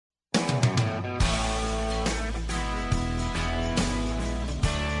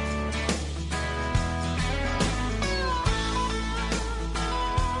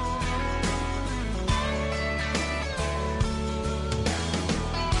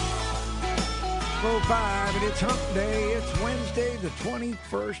5:05, and it's hump day. It's Wednesday, the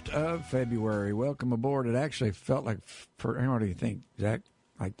 21st of February. Welcome aboard. It actually felt like, what do you think, Zach?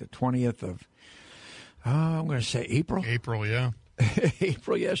 Like the 20th of, I'm going to say April? April, yeah.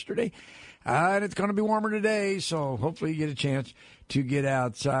 April yesterday. And it's going to be warmer today, so hopefully you get a chance to get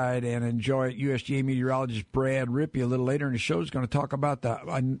outside and enjoy it. USGA meteorologist Brad Rippey a little later in the show is going to talk about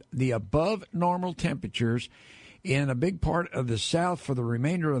the above normal temperatures in a big part of the South for the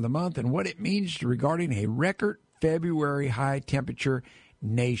remainder of the month and what it means regarding a record February high temperature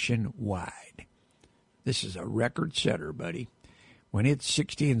nationwide. This is a record setter, buddy. When it's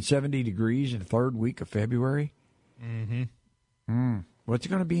 60 and 70 degrees in the third week of February, what's it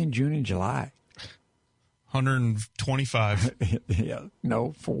going to be in June and July? 125. Yeah,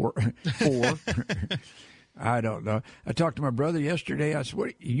 no, four. I don't know. I talked to my brother yesterday. I said, "What?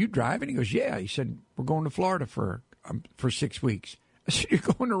 Are you driving?" He goes, "Yeah." He said, "We're going to Florida for 6 weeks." I said, "You're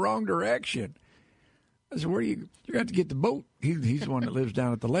going the wrong direction." I said, "Where are you? You're going to have to get the boat." He's the one that lives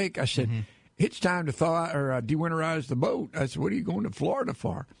down at the lake. I said, "It's time to thaw or dewinterize the boat." I said, "What are you going to Florida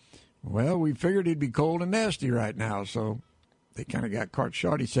for?" Well, we figured it'd be cold and nasty right now, so they kind of got caught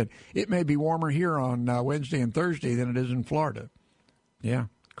short. He said, "It may be warmer here on Wednesday and Thursday than it is in Florida." Yeah.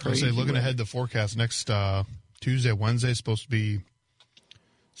 Crazy. I say, looking ahead, the forecast next Tuesday, Wednesday is supposed to be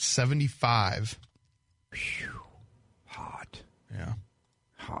 75. Whew. Hot. Yeah.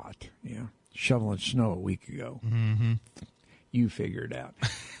 Hot. Yeah. Shoveling snow a week ago. Mm-hmm. You figure it out.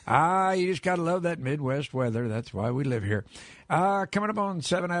 You just got to love that Midwest weather. That's why we live here. Coming up on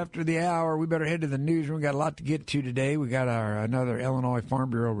 7 after the hour, we better head to the newsroom. We got a lot to get to today. We got another Illinois Farm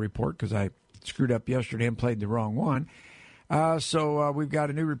Bureau report because I screwed up yesterday and played the wrong one. So we've got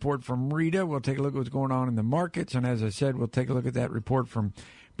a new report from Rita. We'll take a look at what's going on in the markets. And as I said, we'll take a look at that report from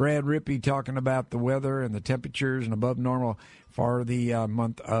Brad Rippey talking about the weather and the temperatures and above normal for the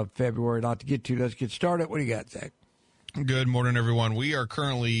month of February. A lot to get to. Let's get started. What do you got, Zach? Good morning, everyone. We are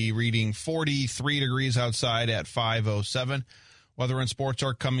currently reading 43 degrees outside at 5:07. Weather and sports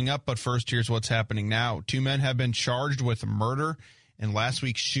are coming up, but first, here's what's happening now. 2 men have been charged with murder in last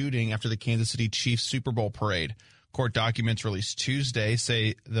week's shooting after the Kansas City Chiefs Super Bowl parade. Court documents released Tuesday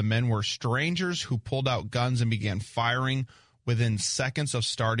say the men were strangers who pulled out guns and began firing within seconds of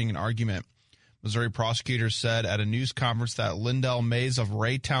starting an argument. Missouri prosecutors said at a news conference that Lindell Mays of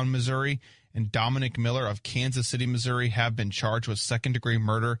Raytown, Missouri, and Dominic Miller of Kansas City, Missouri, have been charged with second-degree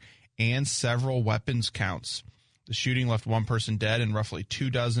murder and several weapons counts. The shooting left one person dead and roughly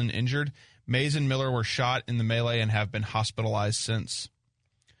 24 injured. Mays and Miller were shot in the melee and have been hospitalized since.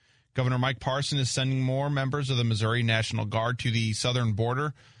 Governor Mike Parson is sending more members of the Missouri National Guard to the southern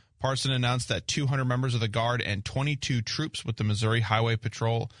border. Parson announced that 200 members of the Guard and 22 troops with the Missouri Highway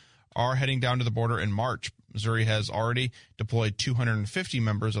Patrol are heading down to the border in March. Missouri has already deployed 250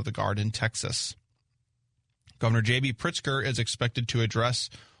 members of the Guard in Texas. Governor J.B. Pritzker is expected to address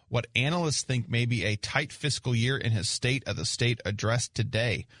what analysts think may be a tight fiscal year in his State of the State address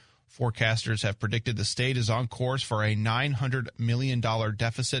today. Forecasters have predicted the state is on course for a $900 million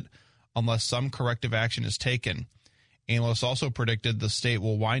deficit unless some corrective action is taken. Analysts also predicted the state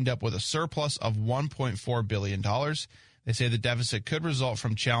will wind up with a surplus of $1.4 billion. They say the deficit could result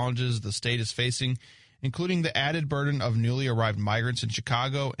from challenges the state is facing, including the added burden of newly arrived migrants in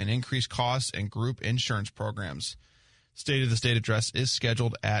Chicago and increased costs and group insurance programs. State of the State address is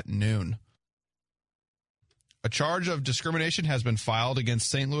scheduled at noon. A charge of discrimination has been filed against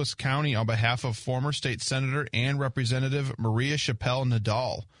St. Louis County on behalf of former state senator and Representative Maria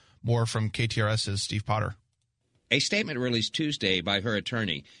Chappelle-Nadal. More from KTRS's Steve Potter. A statement released Tuesday by her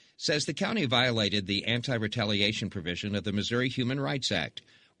attorney says the county violated the anti-retaliation provision of the Missouri Human Rights Act,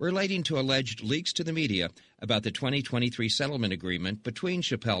 relating to alleged leaks to the media about the 2023 settlement agreement between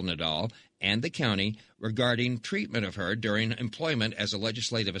Chappelle-Nadal and the county regarding treatment of her during employment as a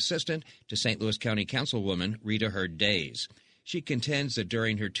legislative assistant to St. Louis County Councilwoman Rita Hurd Days. She contends that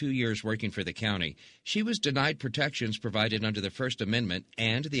during her 2 years working for the county, she was denied protections provided under the First Amendment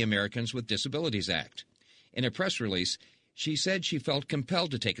and the Americans with Disabilities Act. In a press release, she said she felt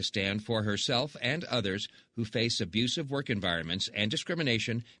compelled to take a stand for herself and others who face abusive work environments and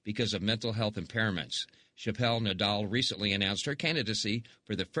discrimination because of mental health impairments. Chappelle-Nadal recently announced her candidacy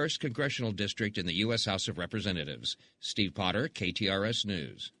for the 1st Congressional District in the U.S. House of Representatives. Steve Potter, KTRS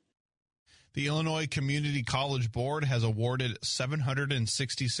News. The Illinois Community College Board has awarded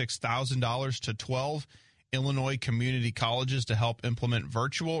 $766,000 to 12 Illinois community colleges to help implement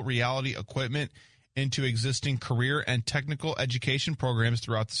virtual reality equipment into existing career and technical education programs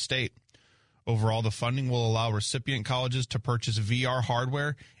throughout the state. Overall, the funding will allow recipient colleges to purchase VR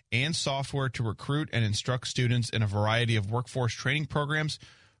hardware and software to recruit and instruct students in a variety of workforce training programs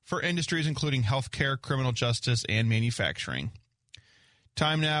for industries including healthcare, criminal justice, and manufacturing.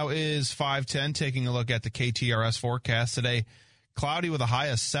 Time now is 5:10. Taking a look at the KTRS forecast today. Cloudy with a high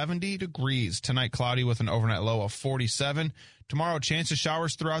of 70 degrees. Tonight, cloudy with an overnight low of 47. Tomorrow, chance of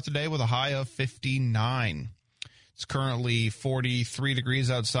showers throughout the day with a high of 59. It's currently 43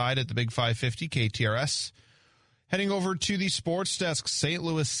 degrees outside at the Big 550 KTRS. Heading over to the sports desk, St.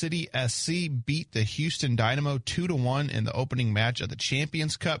 Louis City SC beat the Houston Dynamo 2-1 in the opening match of the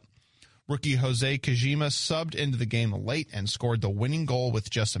Champions Cup. Rookie Jose Kajima subbed into the game late and scored the winning goal with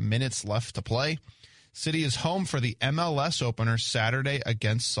just minutes left to play. City is home for the MLS opener Saturday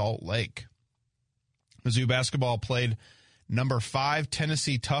against Salt Lake. Mizzou basketball played number 5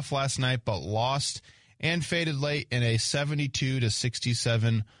 Tennessee Tough last night, but lost and faded late in a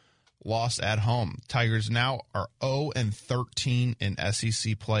 72-67 loss at home. Tigers now are 0-13 in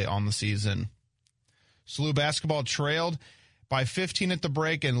SEC play on the season. SLU basketball trailed by 15 at the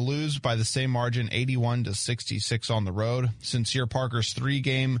break and lose by the same margin, 81-66 on the road. Sincere Parker's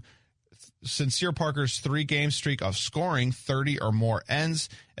three-game streak of scoring 30 or more ends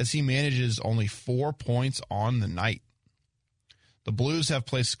as he manages only 4 points on the night. The Blues have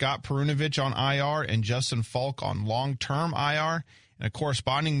placed Scott Perunovich on IR and Justin Falk on long-term IR. In a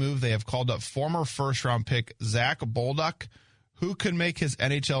corresponding move, they have called up former first-round pick Zach Bolduc, who could make his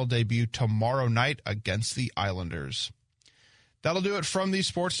NHL debut tomorrow night against the Islanders. That'll do it from the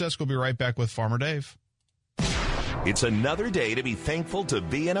sports desk. We'll be right back with Farmer Dave. It's another day to be thankful to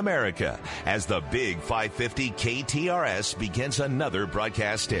be in America as the Big 550 KTRS begins another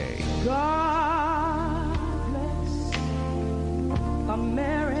broadcast day. God bless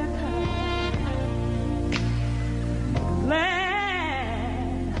America,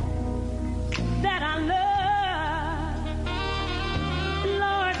 land that I love.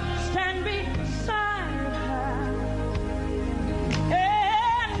 Lord, stand beside her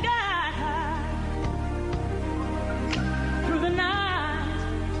and guide her through the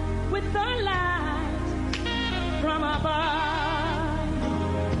night with the light from above.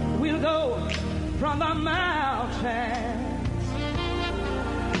 We'll go from the mountains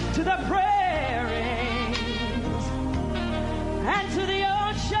to the prairies and to the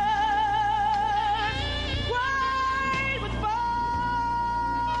ocean wide with fog.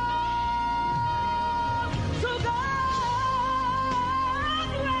 So God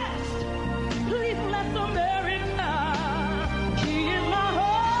bless, please bless America. She is my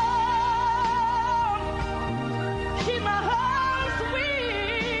home. She's my home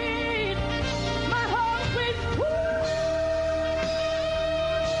sweet, my home sweet.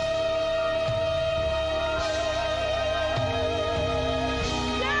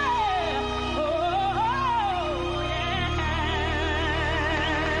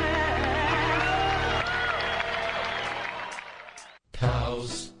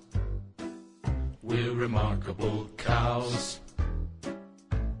 Cows, we're remarkable cows,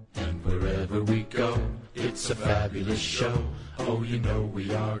 and wherever we go, it's a fabulous show. Oh, you know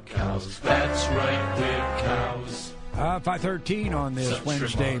we are cows. That's right, we're cows. 5:13 on this Such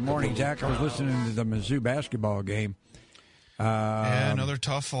Wednesday morning, remarkable Jack. I was cows. listening to the Mizzou basketball game. Yeah, another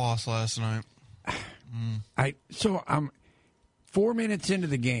tough loss last night. I'm 4 minutes into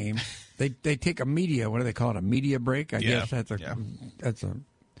the game. They take a media. What do they call it? A media break. I Yeah, guess that's yeah. that's a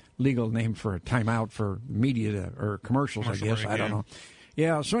legal name for a timeout for media or commercials. Commercial I guess break, I don't yeah. know.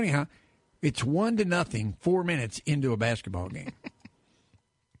 Yeah. So anyhow, it's 1-0. 4 minutes into a basketball game.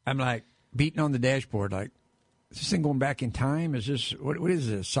 I'm like beating on the dashboard. Like, is this thing going back in time? Is this what is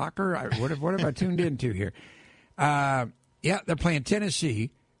this soccer? What have I tuned into here? Yeah, they're playing Tennessee,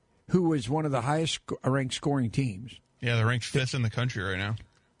 who is one of the highest ranked scoring teams. Yeah, they're ranked 5th in the country right now.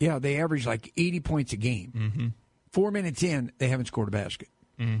 Yeah, they average like 80 points a game. Mm-hmm. 4 minutes in, they haven't scored a basket.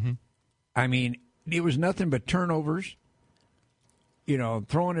 Mm-hmm. I mean, it was nothing but turnovers,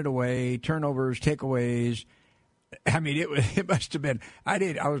 throwing it away, turnovers, takeaways. I mean, it must have been. I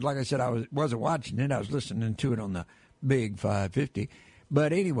was like I said, I wasn't watching it. I was listening to it on the Big 550.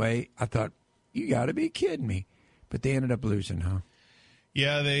 But anyway, I thought, you got to be kidding me. But they ended up losing, huh?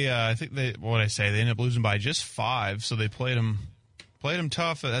 Yeah, they ended up losing by just 5, so they played them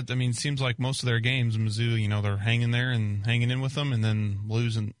tough. I mean, it seems like most of their games, Mizzou, they're hanging there and hanging in with them, and then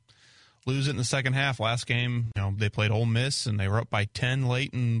lose it in the second half. Last game, they played Ole Miss, and they were up by 10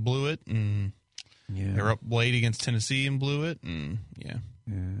 late and blew it, and they were up late against Tennessee and blew it, and yeah.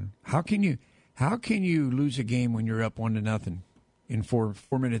 How can you lose a game when you're up 1-0 in 4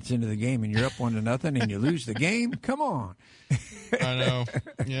 minutes into the game, and you're up 1-0 and you lose the game? Come on. I know.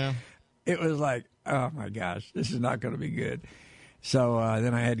 Yeah. It was like, oh my gosh, this is not going to be good. So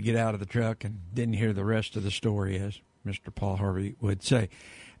then I had to get out of the truck and didn't hear the rest of the story. Mr. Paul Harvey would say.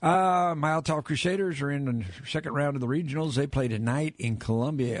 My Tall Crusaders are in the second round of the regionals. They play tonight in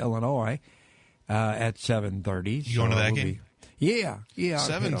Columbia, Illinois, at 7:30. You going to that game? Yeah.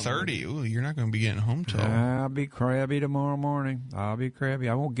 7:30. Ooh, you're not going to be getting home till. I'll be crabby tomorrow morning. I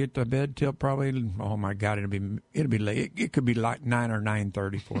won't get to bed till probably. Oh my God, it'll be late. It could be like 9 or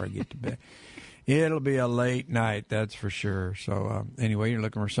 9:30 before I get to bed. It'll be a late night, that's for sure. So anyway, you're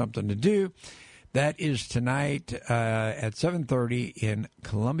looking for something to do. That is tonight at 7:30 in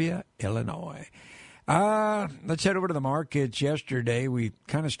Columbia, Illinois. Let's head over to the markets. Yesterday, we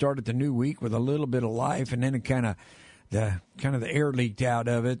kind of started the new week with a little bit of life, and then it kind of the air leaked out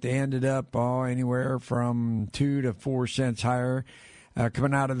of it. They ended up anywhere from 2 to 4 cents higher.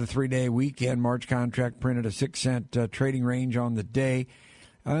 Coming out of the 3-day weekend, March contract printed a 6-cent trading range on the day.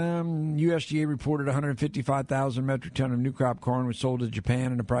 USDA reported 155,000 metric ton of new crop corn was sold to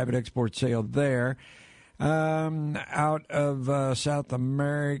Japan in a private export sale there. Out of South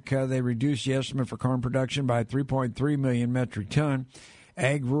America, they reduced the estimate for corn production by 3.3 million metric ton.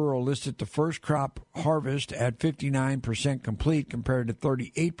 Ag Rural listed the first crop harvest at 59% complete compared to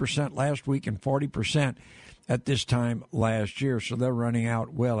 38% last week and 40% at this time last year. So they're running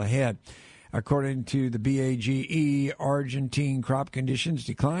out well ahead. According to the BAGE, Argentine crop conditions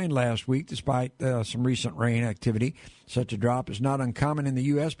declined last week despite some recent rain activity. Such a drop is not uncommon in the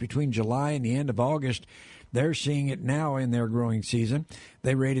U.S. between July and the end of August. They're seeing it now in their growing season.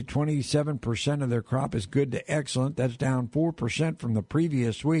 They rated 27% of their crop as good to excellent. That's down 4% from the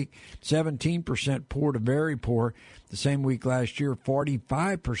previous week. 17% poor to very poor. The same week last year,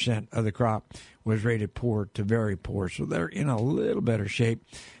 45% of the crop was rated poor to very poor. So they're in a little better shape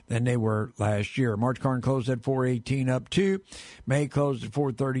than they were last year. March corn closed at 418, up 2. May closed at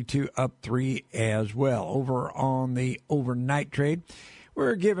 432, up 3 as well. Over on the overnight trade,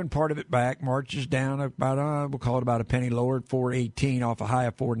 we're giving part of it back. March is down about, we'll call it about a penny lower at 418 off a high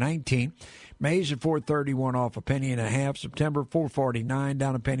of 419. May's at 431 off a penny and a half. September 449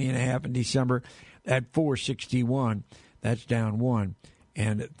 down a penny and a half. In December at 461. That's down 1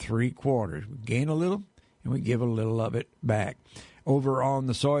 3/4. We gain a little and we give a little of it back. Over on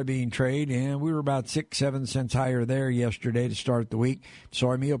the soybean trade, and we were about 6-7 cents higher there yesterday to start the week.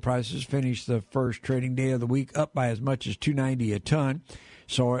 Soy meal prices finished the first trading day of the week up by as much as $2.90 a ton.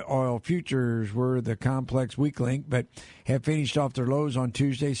 Soy oil futures were the complex weak link, but have finished off their lows on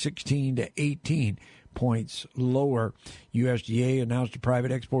Tuesday 16 to 18 points lower. USDA announced a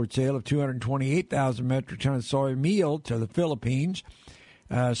private export sale of 228,000 metric tons of soy meal to the Philippines.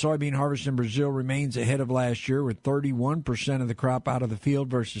 Soybean harvest in Brazil remains ahead of last year with 31% of the crop out of the field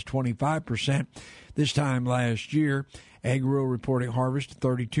versus 25% this time last year. Ag Rural reporting harvest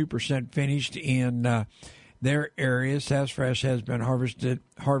 32% finished in their area. Sassafras has been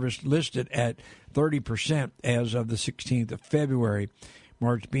harvest listed at 30% as of the 16th of February.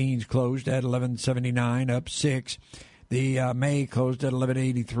 March beans closed at 11.79, up 6. The May closed at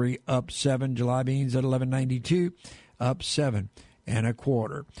 11.83, up 7. July beans at 11.92, up 7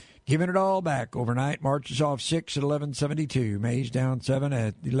 1/4. Giving it all back overnight. March is off 6 at 11.72. May's down 7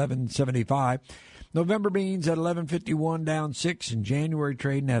 at 11.75. November beans at 11.51, down 6. And January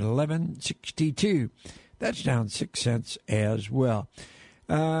trading at 11.62. That's down 6 cents as well.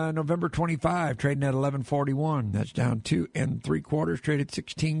 November 25 trading at 11.41. That's down 2 3/4. Traded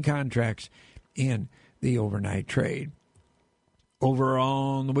 16 contracts in the overnight trade. Over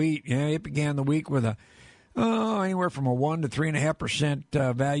on the wheat, it began the week with anywhere from a 1 to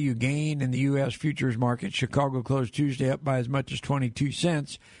 3.5% value gain in the U.S. futures market. Chicago closed Tuesday up by as much as 22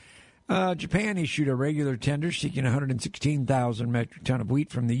 cents. Japan issued a regular tender seeking 116,000 metric ton of wheat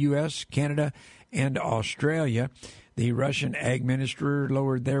from the U.S., Canada, and Australia. The Russian ag minister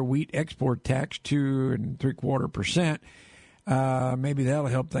lowered their wheat export tax 2 3/4%. Maybe that'll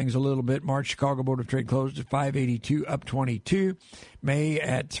help things a little bit. March Chicago Board of Trade closed at 582, up 22. May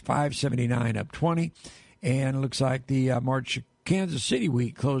at 579, up 20. And it looks like the March Kansas City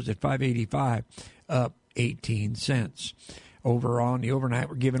wheat closed at 585, up 18 cents. Over on the overnight,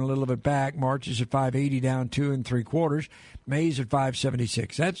 we're giving a little of it back. March is at 580, down 2 3/4. May's at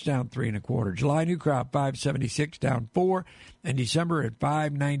 576. That's down 3 1/4. July new crop 576, down 4, and December at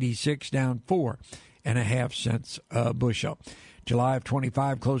 596, down 4 1/2 cents a bushel. July of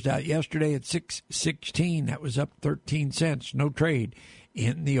 25 closed out yesterday at 616. That was up 13 cents. No trade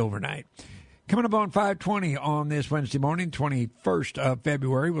in the overnight. Coming up on 5:20 on this Wednesday morning, 21st of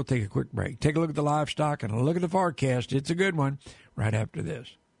February, we'll take a quick break. Take a look at the livestock and a look at the forecast. It's a good one right after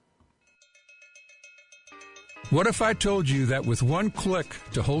this. What if I told you that with one click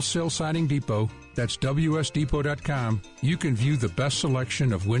to Wholesale Siding Depot, that's WSDepot.com, you can view the best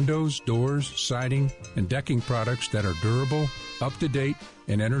selection of windows, doors, siding, and decking products that are durable, up-to-date,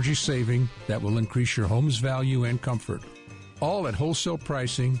 and energy-saving that will increase your home's value and comfort. All at wholesale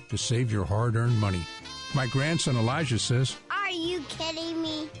pricing to save your hard-earned money. My grandson Elijah says, "Are you kidding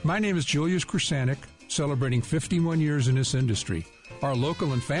me?" My name is Julius Krasanik, celebrating 51 years in this industry. Our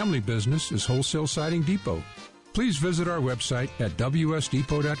local and family business is Wholesale Siding Depot. Please visit our website at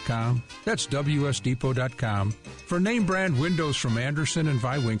WSDepot.com. That's WSDepot.com for name brand windows from Anderson and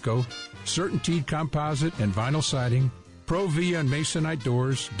Viwinco, CertainTeed composite and vinyl siding, Pro-Via and Masonite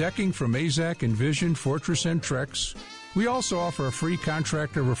doors, decking from Mazak, Envision, Fortress, and Trex. We also offer a free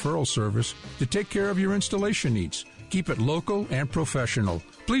contractor referral service to take care of your installation needs. Keep it local and professional.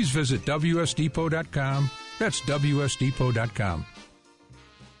 Please visit WSDepot.com. That's WSDepot.com.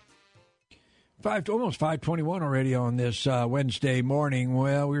 Almost 5:21 already on this Wednesday morning.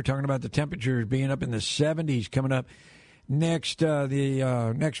 Well, we were talking about the temperatures being up in the 70s coming up next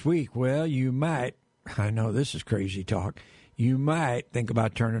week. Well, you might, I know this is crazy talk, you might think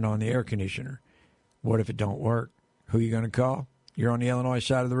about turning on the air conditioner. What if it don't work? Who are you going to call? You're on the Illinois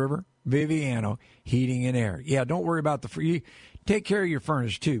side of the river? Viviano Heating and Air. Yeah, don't worry about the free. Take care of your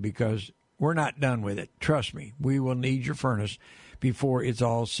furnace, too, because we're not done with it. Trust me, we will need your furnace before it's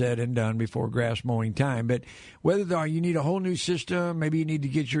all said and done, before grass mowing time. But whether you need a whole new system, maybe you need to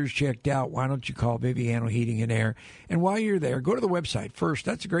get yours checked out, why don't you call Viviano Heating and Air? And while you're there, go to the website first.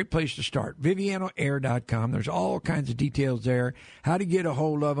 That's a great place to start, VivianoAir.com. There's all kinds of details there, how to get a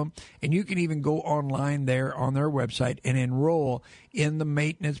hold of them. And you can even go online there on their website and enroll in the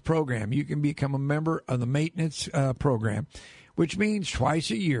maintenance program. You can become a member of the maintenance program, which means twice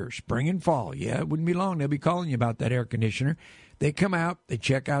a year, spring and fall. Yeah, it wouldn't be long. They'll be calling you about that air conditioner. They come out, they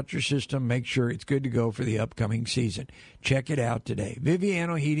check out your system, make sure it's good to go for the upcoming season. Check it out today.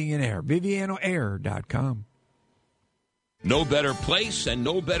 Viviano Heating and Air, VivianoAir.com. No better place and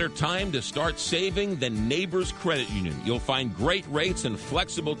no better time to start saving than Neighbors Credit Union. You'll find great rates and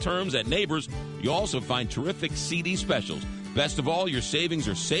flexible terms at Neighbors. You'll also find terrific CD specials. Best of all, your savings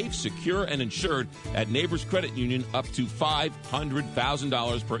are safe, secure, and insured at Neighbors Credit Union up to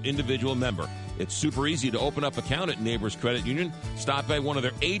 $500,000 per individual member. It's super easy to open up an account at Neighbors Credit Union. Stop by one of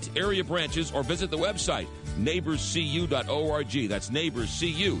their 8 area branches or visit the website, neighborscu.org. That's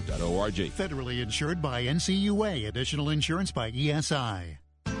neighborscu.org. Federally insured by NCUA. Additional insurance by ESI.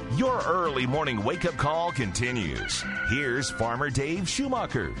 Your early morning wake-up call continues. Here's Farmer Dave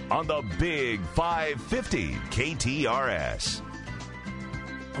Schumacher on the Big 550 KTRS.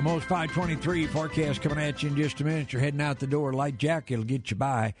 Almost 5:23. Forecast coming at you in just a minute. You're heading out the door. Light jacket will get you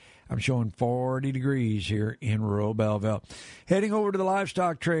by. I'm showing 40 degrees here in rural Belleville. Heading over to the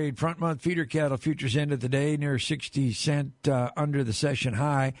livestock trade. Front month feeder cattle futures end of the day near 60 cent under the session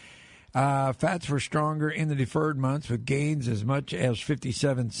high. Fats were stronger in the deferred months with gains as much as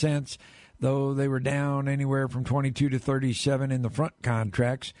 57 cents, though they were down anywhere from 22 to 37 in the front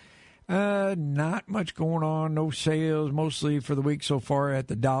contracts. Not much going on, no sales, mostly for the week so far at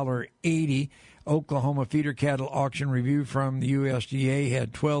the $1.80. Oklahoma feeder cattle auction review from the USDA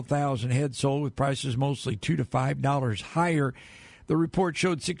had 12,000 head sold with prices mostly $2 to $5 higher. The report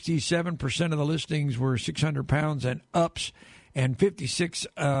showed 67% of the listings were 600 pounds and ups, and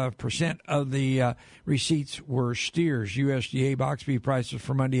 56% of the receipts were steers. USDA box beef prices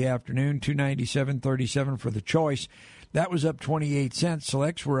for Monday afternoon, $297.37 for the choice. That was up 28 cents.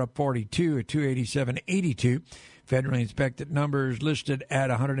 Selects were up 42 at $287.82. Federally inspected numbers listed at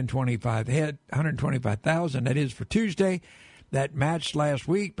 125,000. That is for Tuesday. That matched last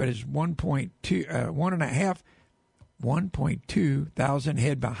week, but is 1.2 thousand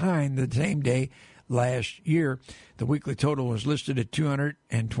head behind the same day last year. The weekly total was listed at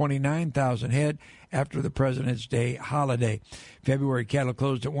 229,000 head after the President's Day holiday. February cattle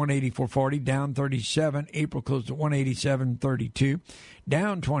closed at 184.40, down 37. April closed at 187.32,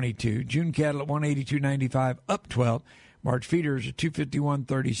 down 22. June cattle at 182.95, up 12. March feeders at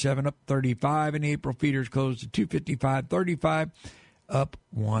 251.37, up 35. And April feeders closed at 255.35, up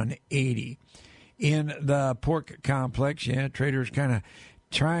 180. In the pork complex, traders kind of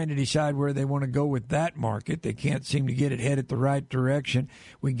trying to decide where they want to go with that market. They can't seem to get it headed the right direction.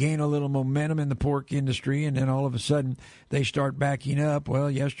 We gain a little momentum in the pork industry, and then all of a sudden they start backing up.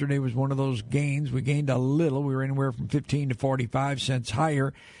 Well, yesterday was one of those gains. We gained a little. We were anywhere from 15 to 45 cents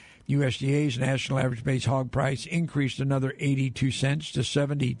higher. USDA's national average base hog price increased another 82 cents to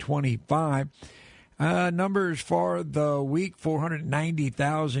 $70.25. Numbers for the week,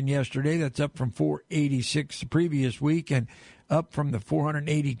 490,000 yesterday. That's up from 486 the previous week, and up from the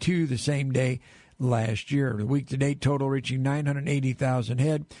 482 the same day last year. The week-to-date total reaching 980,000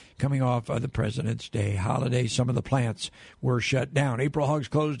 head coming off of the President's Day holiday. Some of the plants were shut down. April hogs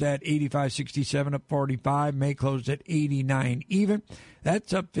closed at 85.67, up 45. May closed at 89 even.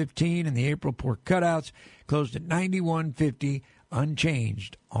 That's up 15. And the April pork cutouts closed at 91.50,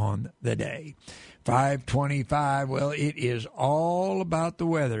 unchanged on the day. 525, well, it is all about the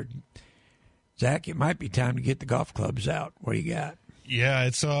weather. Zach, it might be time to get the golf clubs out. What do you got? Yeah,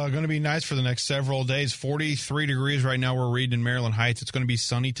 it's going to be nice for the next several days. 43 degrees right now we're reading in Maryland Heights. It's going to be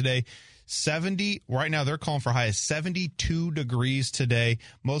sunny today. 70, right now they're calling for high of 72 degrees today.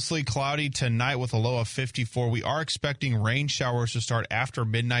 Mostly cloudy tonight with a low of 54. We are expecting rain showers to start after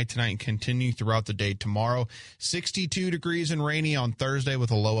midnight tonight and continue throughout the day tomorrow. 62 degrees and rainy on Thursday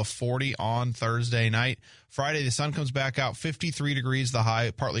with a low of 40 on Thursday night. Friday, the sun comes back out, 53 degrees, the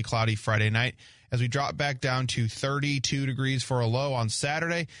high, partly cloudy Friday night. As we drop back down to 32 degrees for a low on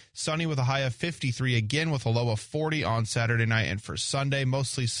Saturday, sunny with a high of 53, again with a low of 40 on Saturday night. And for Sunday,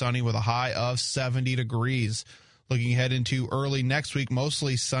 mostly sunny with a high of 70 degrees. Looking ahead into early next week,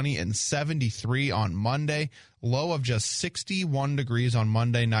 mostly sunny and 73 on Monday, low of just 61 degrees on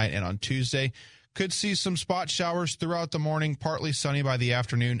Monday night. And on Tuesday, could see some spot showers throughout the morning, partly sunny by the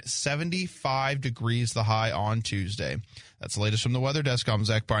afternoon, 75 degrees the high on Tuesday. That's the latest from the Weather Desk. I'm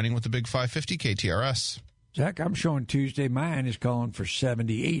Zach Binding with the Big 550 KTRS. Zach, I'm showing Tuesday. Mine is calling for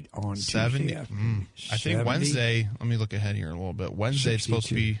 78 on 70? Tuesday. I think Wednesday, let me look ahead here a little bit. Wednesday it's supposed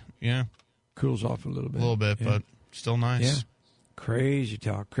to be, cools off a little bit. A little bit, but still nice. Yeah. Crazy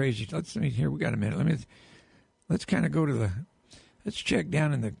talk. Let me here. We got a minute. Let's kind of go to let's check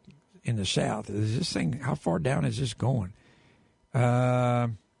down in the south. Is this thing, how far down is this going?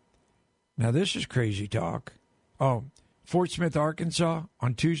 Now this is crazy talk. Oh, Fort Smith, Arkansas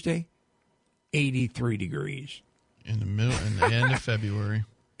on Tuesday, 83 degrees. In the end of February.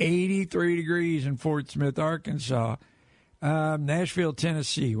 83 degrees in Fort Smith, Arkansas. Nashville,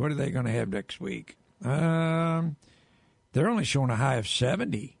 Tennessee, what are they going to have next week? They're only showing a high of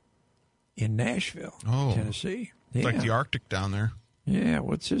 70 in Nashville, Tennessee. It's like the Arctic down there. Yeah,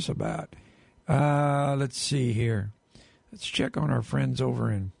 what's this about? Let's see here. Let's check on our friends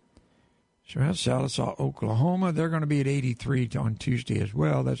over in Sallisaw, Oklahoma. They're going to be at 83 on Tuesday as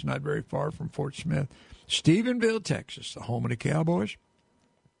well. That's not very far from Fort Smith. Stephenville, Texas, the home of the Cowboys.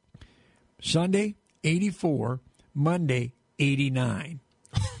 Sunday, 84. Monday, 89.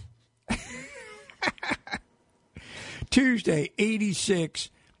 Tuesday, 86.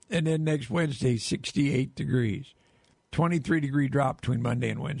 And then next Wednesday, 68 degrees. 23-degree drop between Monday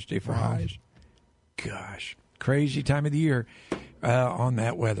and Wednesday for highs. Gosh, crazy time of the year on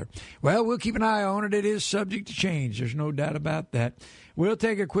that weather. Well, we'll keep an eye on it. It is subject to change. There's no doubt about that. We'll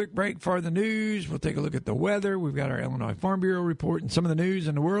take a quick break for the news. We'll take a look at the weather. We've got our Illinois Farm Bureau report and some of the news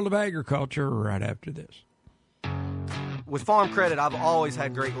in the world of agriculture right after this. With Farm Credit, I've always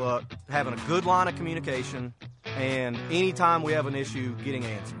had great luck having a good line of communication and anytime we have an issue, getting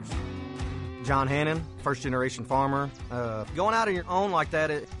answers. John Hannon, first-generation farmer. Going out on your own like that,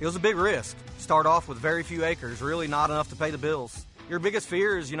 it was a big risk. Start off with very few acres, really not enough to pay the bills. Your biggest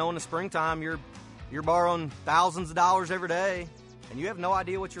fear is, in the springtime, you're borrowing thousands of dollars every day, and you have no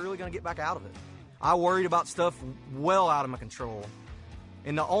idea what you're really going to get back out of it. I worried about stuff well out of my control.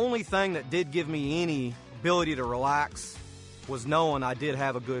 And the only thing that did give me any ability to relax was knowing I did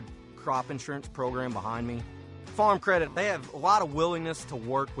have a good crop insurance program behind me. Farm Credit, they have a lot of willingness to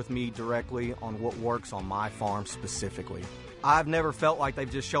work with me directly on what works on my farm specifically. I've never felt like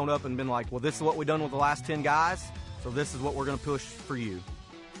they've just shown up and been like, well, this is what we've done with the last 10 guys, so this is what we're going to push for you.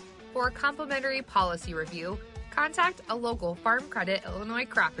 For a complimentary policy review, contact a local Farm Credit Illinois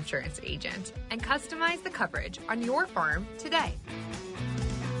crop insurance agent and customize the coverage on your farm today.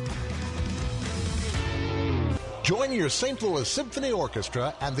 Join your St. Louis Symphony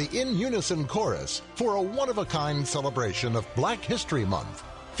Orchestra and the In Unison Chorus for a one-of-a-kind celebration of Black History Month,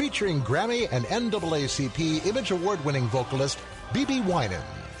 featuring Grammy and NAACP Image Award-winning vocalist BB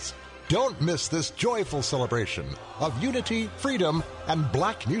Winans. Don't miss this joyful celebration of unity, freedom, and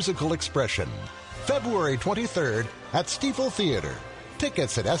Black musical expression. February 23rd at Stiefel Theater.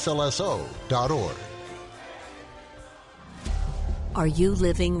 Tickets at slso.org. Are you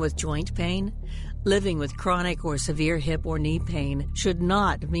living with joint pain? Living with chronic or severe hip or knee pain should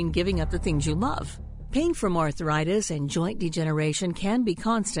not mean giving up the things you love. Pain from arthritis and joint degeneration can be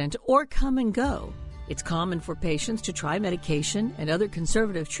constant or come and go. It's common for patients to try medication and other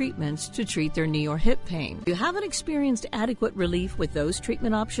conservative treatments to treat their knee or hip pain. If you haven't experienced adequate relief with those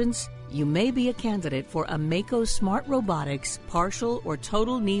treatment options, you may be a candidate for a Mako Smart Robotics partial or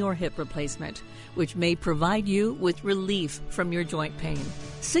total knee or hip replacement, which may provide you with relief from your joint pain.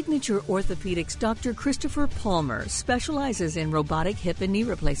 Signature Orthopedics Dr. Christopher Palmer specializes in robotic hip and knee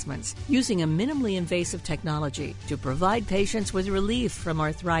replacements using a minimally invasive technology to provide patients with relief from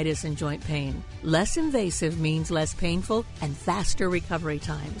arthritis and joint pain. Less invasive means less painful and faster recovery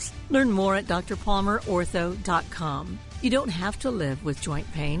times. Learn more at drpalmerortho.com. You don't have to live with joint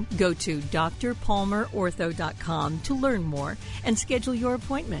pain. Go to drpalmerortho.com to learn more and schedule your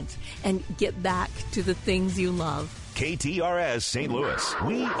appointment and get back to the things you love. KTRS St. Louis.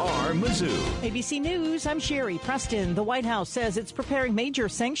 We are Mizzou. ABC News, I'm Sherry Preston. The White House says it's preparing major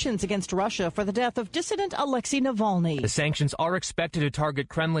sanctions against Russia for the death of dissident Alexei Navalny. The sanctions are expected to target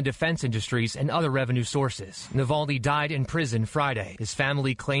Kremlin defense industries and other revenue sources. Navalny died in prison Friday. His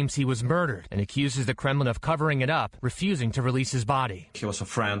family claims he was murdered and accuses the Kremlin of covering it up, refusing to release his body. He was a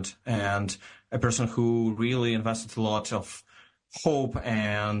friend and a person who really invested a lot of hope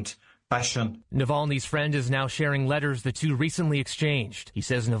and passion. Navalny's friend is now sharing letters the two recently exchanged. He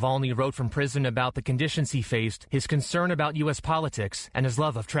says Navalny wrote from prison about the conditions he faced, his concern about U.S. politics, and his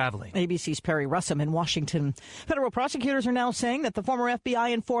love of traveling. ABC's Perry Russum in Washington. Federal prosecutors are now saying that the former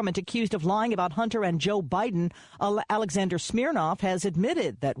FBI informant accused of lying about Hunter and Joe Biden, Alexander Smirnov, has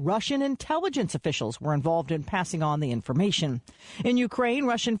admitted that Russian intelligence officials were involved in passing on the information. In Ukraine,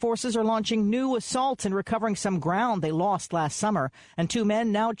 Russian forces are launching new assaults and recovering some ground they lost last summer, and two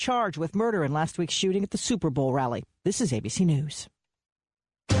men now charged with murder in last week's shooting at the Super Bowl rally. This is ABC News.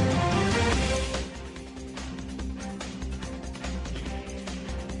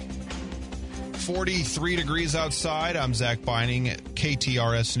 43 degrees outside. I'm Zach Binding at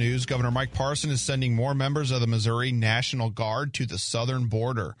KTRS News. Governor Mike Parson is sending more members of the Missouri National Guard to the southern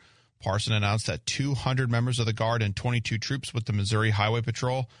border. Parson announced that 200 members of the Guard and 22 troops with the Missouri Highway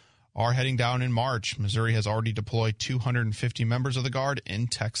Patrol are heading down in March. Missouri has already deployed 250 members of the Guard in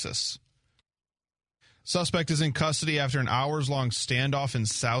Texas. Suspect is in custody after an hours-long standoff in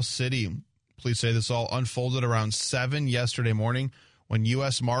South City. Police say this all unfolded around 7 yesterday morning when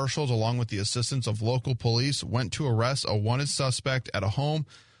U.S. Marshals, along with the assistance of local police, went to arrest a wanted suspect at a home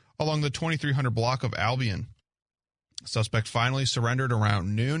along the 2300 block of Albion. Suspect finally surrendered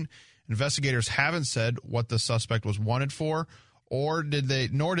around noon. Investigators haven't said what the suspect was wanted for, nor did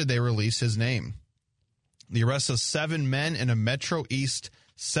they release his name. The arrest of 7 men in a Metro East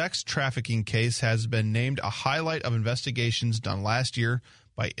sex trafficking case has been named a highlight of investigations done last year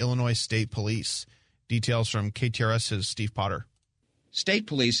by Illinois State Police. Details from KTRS's Steve Potter. State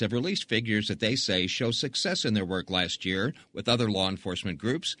police have released figures that they say show success in their work last year with other law enforcement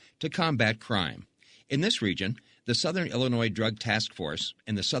groups to combat crime. In this region, the Southern Illinois Drug Task Force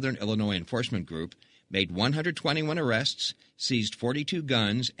and the Southern Illinois Enforcement Group made 121 arrests, seized 42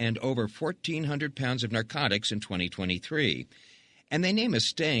 guns, and over 1,400 pounds of narcotics in 2023. And they name a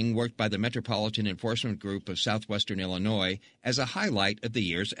sting worked by the Metropolitan Enforcement Group of Southwestern Illinois as a highlight of the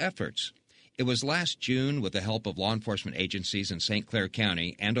year's efforts. It was last June, with the help of law enforcement agencies in St. Clair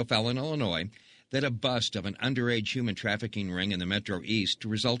County and O'Fallon, Illinois, that a bust of an underage human trafficking ring in the Metro East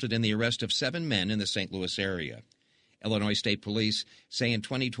resulted in the arrest of 7 men in the St. Louis area. Illinois State Police say in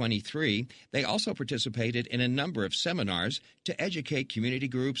 2023 they also participated in a number of seminars to educate community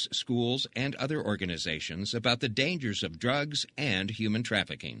groups, schools, and other organizations about the dangers of drugs and human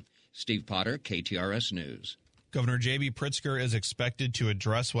trafficking. Steve Potter, KTRS News. Governor J.B. Pritzker is expected to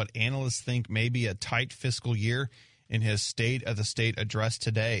address what analysts think may be a tight fiscal year in his State of the State address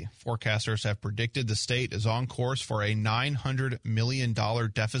today. Forecasters have predicted the state is on course for a $900 million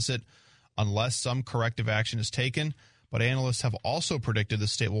deficit unless some corrective action is taken. But analysts have also predicted the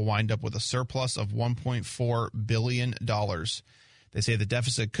state will wind up with a surplus of $1.4 billion. They say the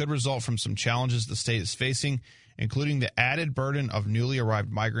deficit could result from some challenges the state is facing, including the added burden of newly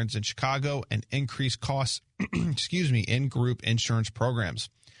arrived migrants in Chicago and increased costs in group insurance programs.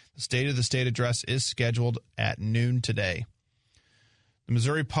 The State of the State address is scheduled at noon today. The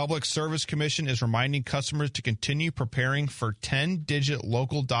Missouri Public Service Commission is reminding customers to continue preparing for 10-digit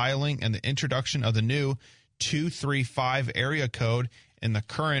local dialing and the introduction of the new 235 area code in the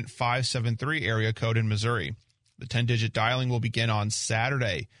current 573 area code in Missouri. The 10-digit dialing will begin on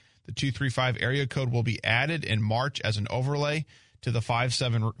Saturday. The 235 area code will be added in March as an overlay to the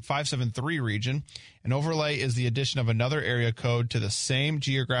 573 region. An overlay is the addition of another area code to the same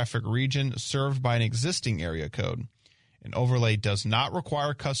geographic region served by an existing area code. An overlay does not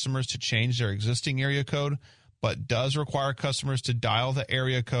require customers to change their existing area code, but does require customers to dial the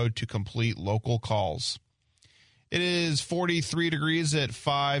area code to complete local calls. It is 43 degrees at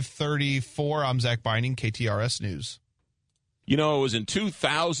 5:34. I'm Zach Binding, KTRS News. You know, it was in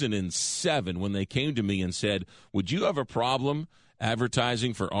 2007 when they came to me and said, would you have a problem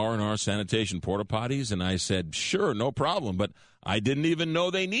advertising for R&R sanitation porta potties? And I said, sure, no problem. But I didn't even know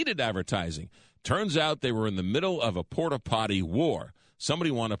they needed advertising. Turns out they were in the middle of a porta potty war.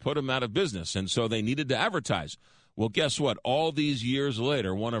 Somebody wanted to put them out of business, and so they needed to advertise. Well, guess what? All these years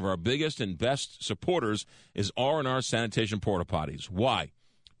later, one of our biggest and best supporters is R&R Sanitation Porta Potties. Why?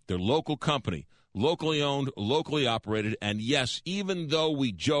 They're local company, locally owned, locally operated, and yes, even though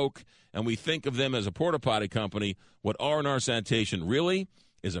we joke and we think of them as a porta potty company, what R&R Sanitation really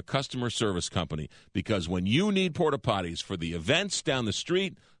is a customer service company, because when you need porta potties for the events down the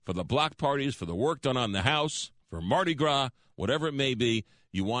street, for the block parties, for the work done on the house, for Mardi Gras, whatever it may be,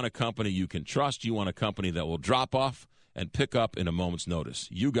 you want a company you can trust. You want a company that will drop off and pick up in a moment's notice.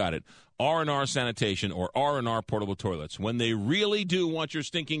 You got it. R&R Sanitation or R&R Portable Toilets. When they really do want your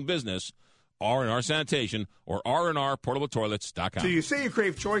stinking business, R&R Sanitation or rnrportabletoilets.com. So you say you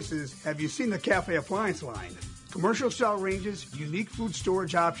crave choices. Have you seen the Cafe Appliance line? Commercial style ranges, unique food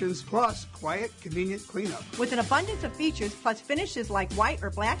storage options, plus quiet, convenient cleanup. With an abundance of features, plus finishes like white or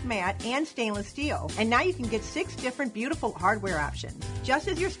black matte and stainless steel. And now you can get 6 different beautiful hardware options. Just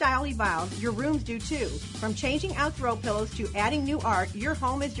as your style evolves, your rooms do too. From changing out throw pillows to adding new art, your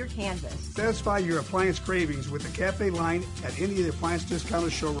home is your canvas. Satisfy your appliance cravings with the Cafe line at any of the appliance discounter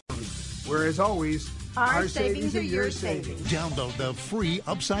showrooms. Where, as always, our savings are your savings. Download the free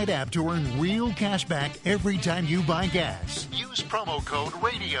Upside app to earn real cash back every time you buy gas. Use promo code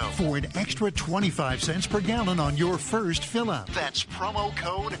RADIO for an extra 25 cents per gallon on your first fill-up. That's promo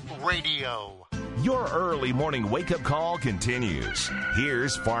code RADIO. Your early morning wake-up call continues.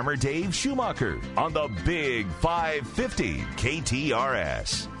 Here's Farmer Dave Schumacher on the Big 550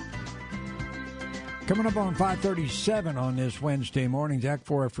 KTRS. Coming up on 5:37 on this Wednesday morning, Zach,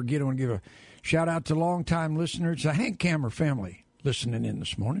 before I forget, I want to give a shout-out to longtime listeners, the Hank Kammer family listening in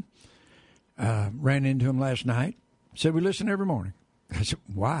this morning. Ran into him last night. Said, we listen every morning. I said,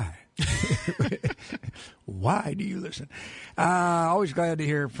 why? Why do you listen? Always glad to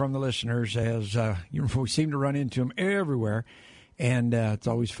hear from the listeners, as we seem to run into them everywhere. And it's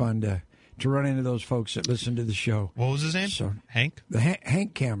always fun to run into those folks that listen to the show. What was his name? So, Hank? The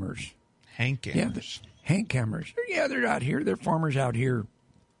Hank Kammers. Hank Kammers. Yeah, Hank Kammers. Yeah, they're out here. They're farmers out here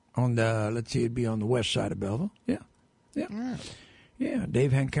on the, let's see, it'd be on the west side of Belleville. Yeah. Yeah,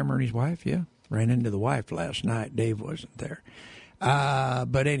 Dave Hank Kammer and his wife, yeah. Ran into the wife last night. Dave wasn't there.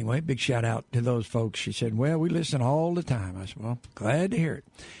 But anyway, big shout out to those folks. She said, well, we listen all the time. I said, well, glad to hear it.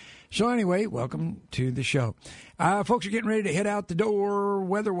 So anyway, welcome to the show. Folks are getting ready to head out the door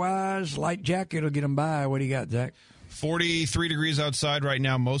weather-wise. Light jacket will get them by. What do you got, Zach? 43 degrees outside right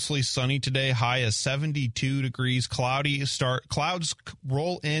now, mostly sunny today, high is 72 degrees. Clouds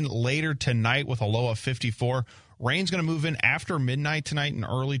roll in later tonight with a low of 54. Rain's going to move in after midnight tonight and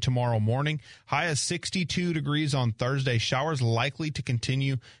early tomorrow morning. High is 62 degrees on Thursday. Showers likely to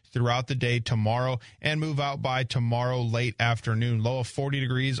continue throughout the day tomorrow and move out by tomorrow late afternoon. Low of 40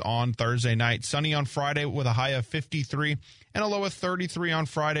 degrees on Thursday night. Sunny on Friday with a high of 53 and a low of 33 on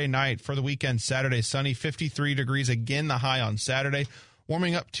Friday night. For the weekend, Saturday, sunny, 53 degrees. Again, the high on Saturday.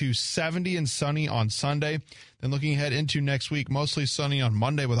 Warming up to 70 and sunny on Sunday. Then looking ahead into next week, mostly sunny on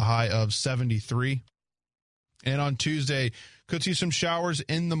Monday with a high of 73. And on Tuesday, could see some showers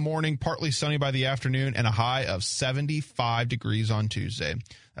in the morning, partly sunny by the afternoon, and a high of 75 degrees on Tuesday.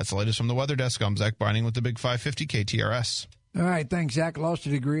 That's the latest from the weather desk. I'm Zach Binding with the Big 550 KTRS. All right, thanks, Zach. Lost a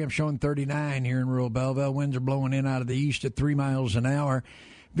degree. I'm showing 39 here in rural Belleville. Winds are blowing in out of the east at 3 miles an hour.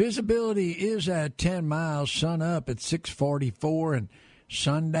 Visibility is at 10 miles. Sun up at 6:44 and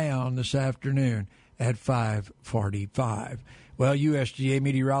sun down this afternoon at 5:45. Well, USGA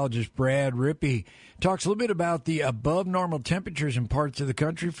meteorologist Brad Rippey talks a little bit about the above normal temperatures in parts of the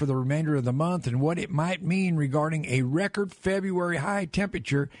country for the remainder of the month and what it might mean regarding a record February high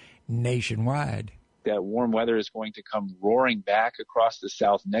temperature nationwide. That warm weather is going to come roaring back across the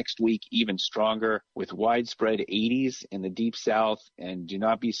South next week, even stronger, with widespread 80s in the deep South. And do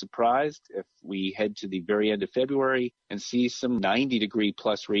not be surprised if we head to the very end of February and see some 90-degree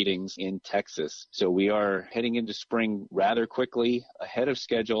plus readings in Texas. So we are heading into spring rather quickly, ahead of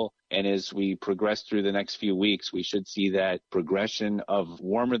schedule. And as we progress through the next few weeks, we should see that progression of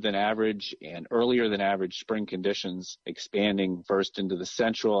warmer than average and earlier than average spring conditions expanding first into the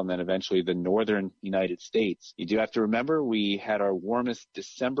central and then eventually the northern United States. You do have to remember we had our warmest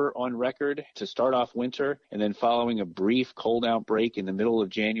December on record to start off winter, and then following a brief cold out break in the middle of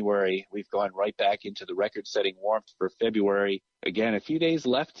January, we've gone right back into the record-setting warmth for February. Again, a few days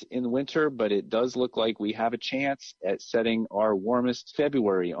left in the winter, but it does look like we have a chance at setting our warmest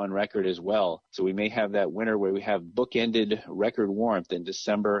February on record as well. So we may have that winter where we have bookended record warmth in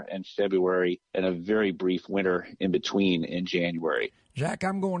December and February and a very brief winter in between in January. Zach,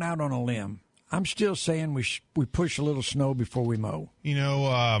 I'm going out on a limb. I'm still saying we push a little snow before we mow. You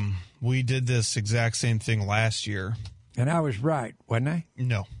know, we did this exact same thing last year. And I was right, wasn't I?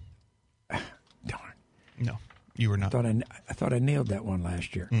 No. Darn. No, you were not. I thought I nailed that one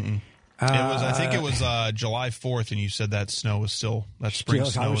last year. I think it was July 4th, and you said that snow was that spring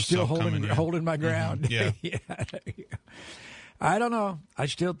snow I was was still coming. holding my ground. Yeah. Yeah. I don't know. I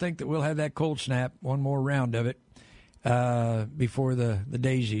still think that we'll have that cold snap, one more round of it, before the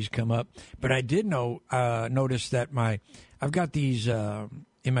daisies come up. But I did notice that I've got these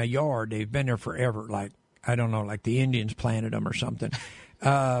in my yard. They've been there forever. Like, I don't know, like the Indians planted them or something.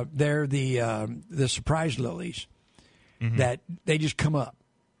 They're the surprise lilies that they just come up.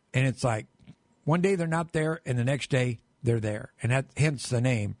 And it's like one day they're not there, and the next day they're there. And hence the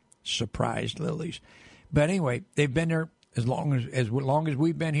name, surprise lilies. But anyway, they've been there as long as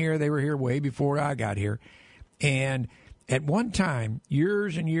we've been here. They were here way before I got here. And at one time,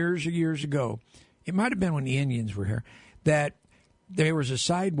 years and years and years ago, it might have been when the Indians were here, that there was a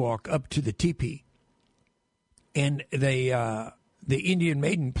sidewalk up to the teepee. And the Indian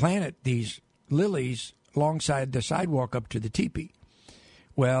maiden planted these lilies alongside the sidewalk up to the teepee.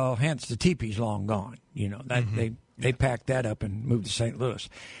 Well, hence the teepee's long gone. You know, that they packed that up and moved to St. Louis.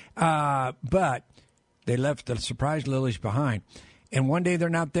 But they left the surprise lilies behind. And one day they're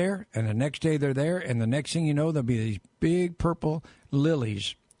not there, and the next day they're there, and the next thing you know, there'll be these big purple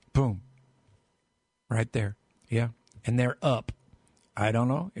lilies. Boom. Right there. Yeah. And they're up. I don't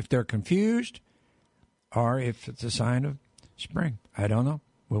know if they're confused or if it's a sign of spring. I don't know.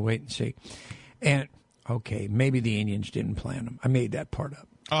 We'll wait and see. And okay, maybe the Indians didn't plant them. I made that part up.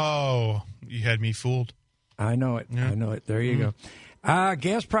 Oh, you had me fooled. I know it. Yeah. I know it. There you go.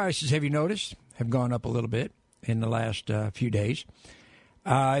 Gas prices, have you noticed, have gone up a little bit in the last few days.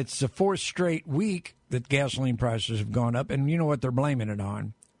 It's the fourth straight week that gasoline prices have gone up. And you know what they're blaming it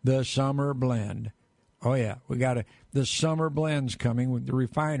on? The summer blend. Oh, yeah. The summer blend's coming. The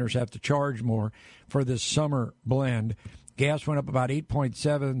refiners have to charge more for this summer blend. Gas went up about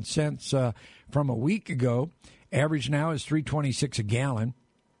 8.7 cents from a week ago. Average now is $3.26 a gallon.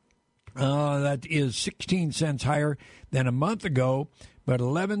 That is 16 cents higher than a month ago, but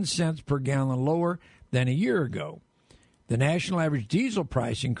 11 cents per gallon lower than a year ago. The national average diesel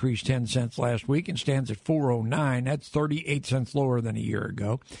price increased 10 cents last week and stands at $4.09. That's 38 cents lower than a year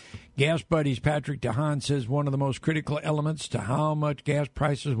ago. Gas Buddies Patrick DeHaan says one of the most critical elements to how much gas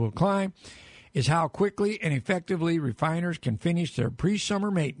prices will climb is how quickly and effectively refiners can finish their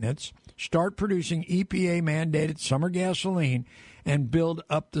pre-summer maintenance, start producing EPA-mandated summer gasoline, and build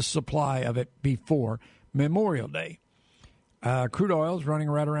up the supply of it before Memorial Day. Crude oil is running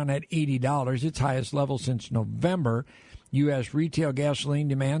right around at $80, its highest level since November. U.S. retail gasoline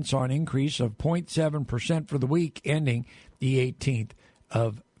demand saw an increase of 0.7% for the week ending the 18th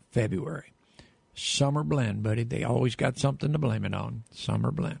of February. Summer blend, buddy. They always got something to blame it on.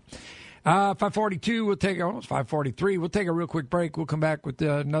 Summer blend. 542, it's 543. We'll take a real quick break. We'll come back with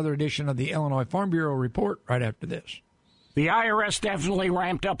another edition of the Illinois Farm Bureau Report right after this. The IRS definitely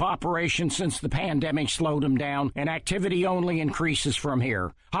ramped up operations since the pandemic slowed them down, and activity only increases from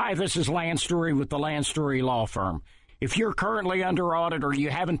here. Hi, this is Lance Drury with the Lance Drury Law Firm. If you're currently under audit or you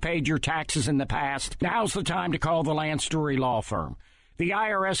haven't paid your taxes in the past, now's the time to call the Lance Drury Law Firm. The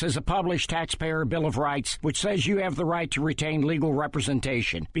IRS has a published Taxpayer Bill of Rights, which says you have the right to retain legal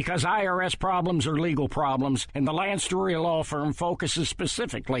representation, because IRS problems are legal problems, and the Lance Drury Law Firm focuses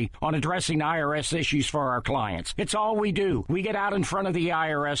specifically on addressing IRS issues for our clients. It's all we do. We get out in front of the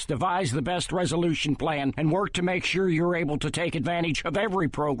IRS, devise the best resolution plan, and work to make sure you're able to take advantage of every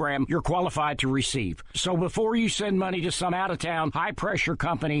program you're qualified to receive. So before you send money to some out-of-town, high-pressure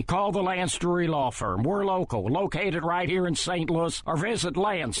company, call the Lance Drury Law Firm. We're local, located right here in St. Louis, or visit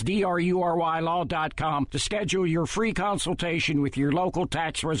Lance, DRURYlaw.com to schedule your free consultation with your local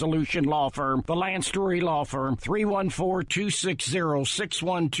tax resolution law firm, the Lance Drury Law Firm,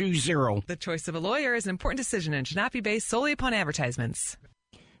 314-260-6120. The choice of a lawyer is an important decision and should not be based solely upon advertisements.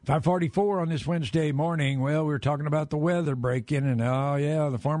 544 on this Wednesday morning. Well, we were talking about the weather break-in, and oh, yeah,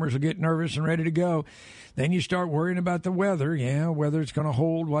 the farmers will get nervous and ready to go. Then you start worrying about the weather. Yeah, whether it's going to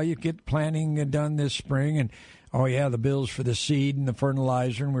hold while you get planting done this spring, and oh, yeah, the bills for the seed and the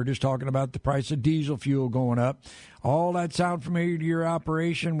fertilizer, and we're just talking about the price of diesel fuel going up. All that sound familiar to your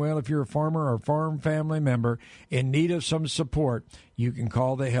operation? Well, if you're a farmer or farm family member in need of some support, you can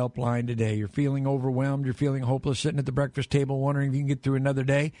call the helpline today. You're feeling overwhelmed, you're feeling hopeless, sitting at the breakfast table wondering if you can get through another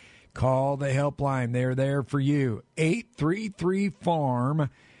day, call the helpline. They're there for you.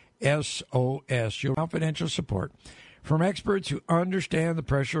 833-FARM-SOS, your confidential support from experts who understand the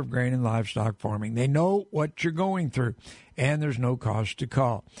pressure of grain and livestock farming. They know what you're going through, and there's no cost to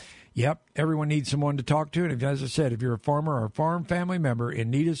call. Yep, everyone needs someone to talk to. And as I said, if you're a farmer or a farm family member in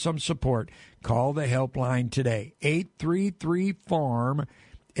need of some support, call the helpline today.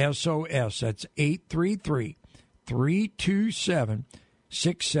 833-FARM-SOS. That's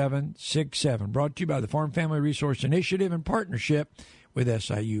 833-327-6767. Brought to you by the Farm Family Resource Initiative in partnership with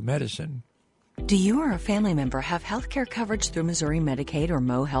SIU Medicine. Do you or a family member have health care coverage through Missouri Medicaid or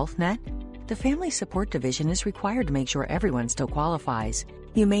Mo Health Net? The Family Support Division is required to make sure everyone still qualifies.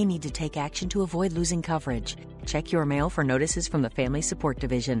 You may need to take action to avoid losing coverage. Check your mail for notices from the Family Support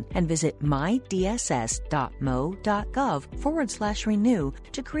Division and visit mydss.mo.gov/renew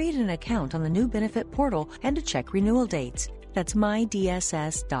to create an account on the new benefit portal and to check renewal dates. That's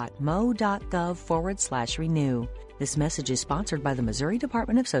mydss.mo.gov/renew. This message is sponsored by the Missouri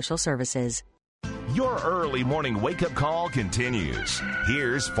Department of Social Services. Your early morning wake-up call continues.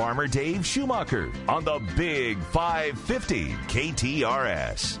 Here's Farmer Dave Schumacher on the Big 550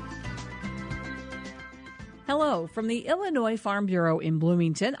 KTRS. Hello, from the Illinois Farm Bureau in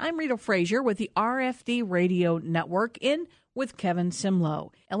Bloomington, I'm Rita Frazier with the RFD Radio Network in with Kevin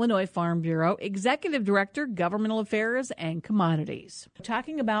Simlow, Illinois Farm Bureau Executive Director, Governmental Affairs and Commodities.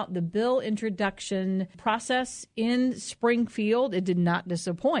 Talking about the bill introduction process in Springfield, it did not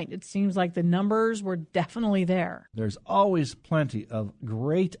disappoint. It seems like the numbers were definitely there. There's always plenty of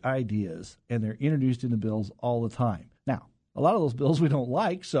great ideas, and they're introduced into bills all the time. Now, a lot of those bills we don't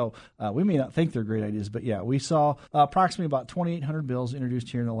like, so we may not think they're great ideas. But, yeah, we saw approximately about 2,800 bills introduced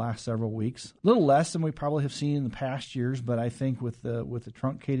here in the last several weeks. A little less than we probably have seen in the past years, but I think with the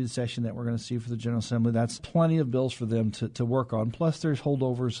truncated session that we're going to see for the General Assembly, that's plenty of bills for them to work on. Plus, there's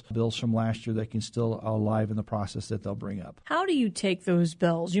holdovers bills from last year that can still alive in the process that they'll bring up. How do you take those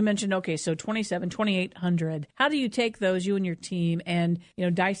bills? You mentioned, okay, so 2,800. How do you take those, you and your team, and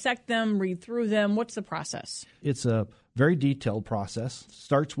dissect them, read through them? What's the process? It's a very detailed process.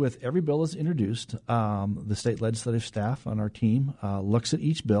 Starts with every bill is introduced. The state legislative staff on our team looks at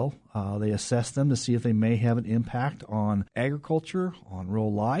each bill. They assess them to see if they may have an impact on agriculture, on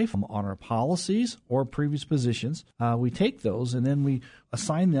rural life, on our policies, or previous positions. We take those and then we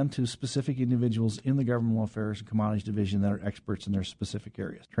assign them to specific individuals in the Governmental Affairs and Commodities Division that are experts in their specific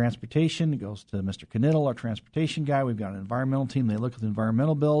areas. Transportation goes to Mr. Knittel, our transportation guy. We've got an environmental team. They look at the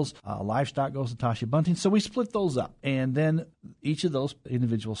environmental bills. Livestock goes to Tasha Bunting. So we split those up. And then each of those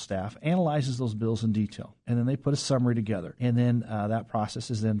individual staff analyzes those bills in detail. And then they put a summary together. And then that process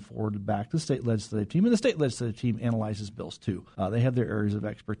is then forwarded back to the state legislative team. And the state legislative team analyzes bills too. They have their areas of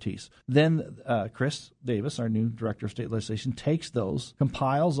expertise. Then Chris Davis, our new director of state legislation, takes those,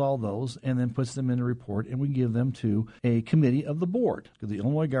 compiles all those, and then puts them in a report, and we give them to a committee of the board, the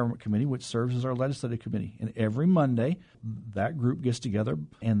Illinois Government Committee, which serves as our legislative committee. And every Monday, that group gets together,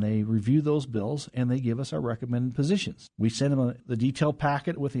 and they review those bills, and they give us our recommended positions. We send them the detailed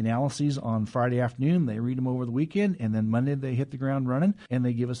packet with the analyses on Friday afternoon. They read them over the weekend, and then Monday they hit the ground running, and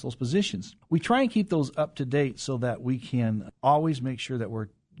they give us those positions. We try and keep those up to date so that we can always make sure that we're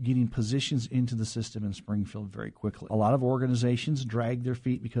getting positions into the system in Springfield very quickly. A lot of organizations drag their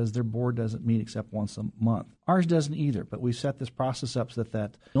feet because their board doesn't meet except once a month. Ours doesn't either, but we've set this process up so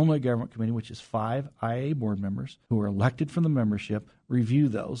that Illinois Government Committee, which is 5 IA board members who are elected from the membership, review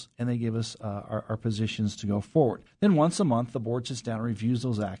those, and they give us our positions to go forward. Then once a month, the board sits down and reviews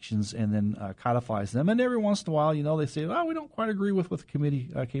those actions and then codifies them. And every once in a while, they say, oh, we don't quite agree with what the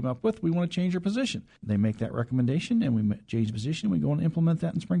committee came up with. We want to change our position. They make that recommendation, and we change the position, and we go and implement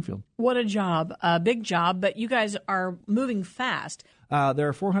that in Springfield. What a job, a big job, but you guys are moving fast. There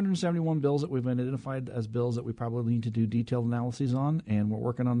are 471 bills that we've identified as bills that we probably need to do detailed analyses on, and we're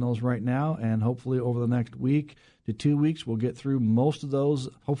working on those right now. And hopefully over the next week to 2 weeks, we'll get through most of those,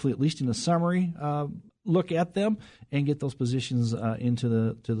 hopefully at least in a summary look at them and get those positions into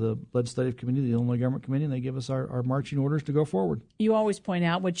the legislative committee, the Illinois Government Committee, and they give us our marching orders to go forward. You always point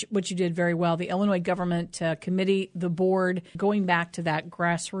out, which you did very well, the Illinois Government Committee, the board, going back to that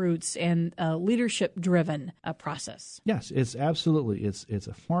grassroots and leadership-driven process. Yes, it's absolutely. It's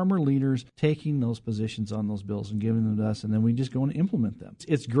a farmer leaders taking those positions on those bills and giving them to us, and then we just go and implement them.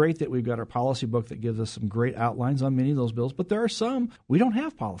 It's great that we've got our policy book that gives us some great outlines on many of those bills, but there are some we don't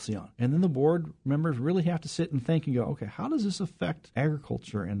have policy on. And then the board members really have to sit and think and go, okay, how does this affect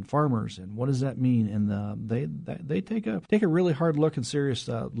agriculture and farmers, and what does that mean? And they take a really hard look and serious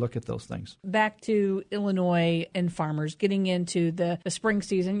look at those things. Back to Illinois and farmers getting into the spring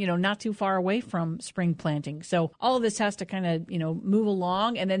season, not too far away from spring planting. So all of this has to kind of, move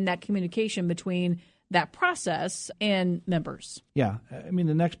along, and then that communication between that process and members. Yeah. I mean,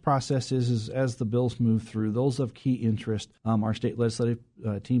 the next process is as the bills move through, those of key interest, our state legislative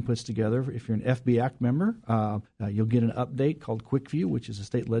team puts together. If you're an FB Act member, you'll get an update called Quick View, which is a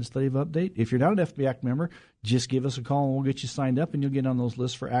state legislative update. If you're not an FB Act member, just give us a call and we'll get you signed up, and you'll get on those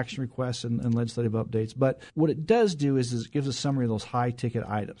lists for action requests and legislative updates. But what it does do is it gives a summary of those high-ticket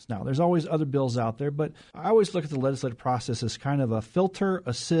items. Now, there's always other bills out there, but I always look at the legislative process as kind of a filter,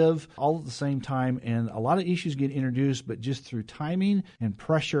 a sieve, all at the same time, and a lot of issues get introduced, but just through timing and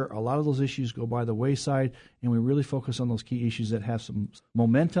pressure, a lot of those issues go by the wayside, and we really focus on those key issues that have some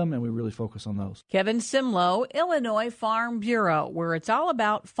momentum, and we really focus on those. Kevin Simlow, Illinois Farm Bureau, where it's all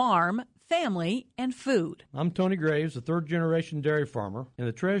about farm, family, and food. I'm Tony Graves, a third-generation dairy farmer and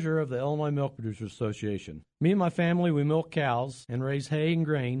the treasurer of the Illinois Milk Producers Association. Me and my family, we milk cows and raise hay and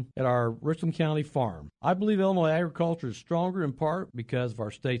grain at our Richland County farm. I believe Illinois agriculture is stronger in part because of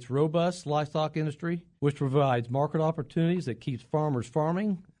our state's robust livestock industry, which provides market opportunities that keeps farmers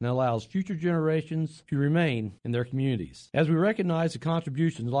farming and allows future generations to remain in their communities. As we recognize the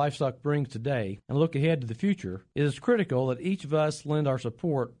contributions livestock brings today and look ahead to the future, it is critical that each of us lend our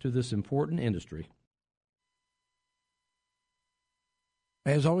support to this important industry.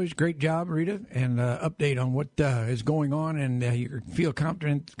 As always, great job, Rita, and update on what is going on, and you feel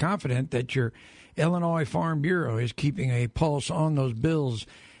confident that your Illinois Farm Bureau is keeping a pulse on those bills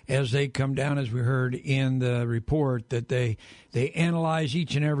as they come down, as we heard in the report, that they analyze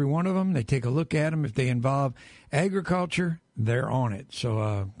each and every one of them. They take a look at them. If they involve agriculture, they're on it.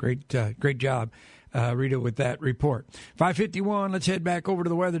 So great job, Rita, with that report. 5:51, let's head back over to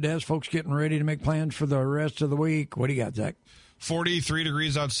the weather desk. Folks getting ready to make plans for the rest of the week. What do you got, Zach? 43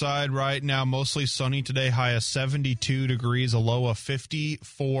 degrees outside right now, mostly sunny today, high of 72 degrees, a low of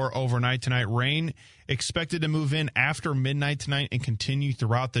 54 overnight tonight. Rain expected to move in after midnight tonight and continue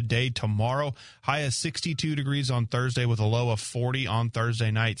throughout the day tomorrow. High of 62 degrees on Thursday with a low of 40 on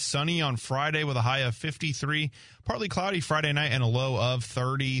Thursday night. Sunny on Friday with a high of 53. Partly cloudy Friday night and a low of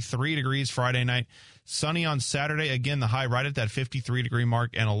 33 degrees Friday night. Sunny on Saturday, again, the high right at that 53-degree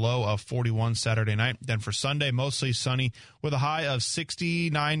mark and a low of 41 Saturday night. Then for Sunday, mostly sunny with a high of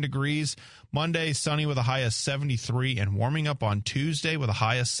 69 degrees. Monday, sunny with a high of 73 and warming up on Tuesday with a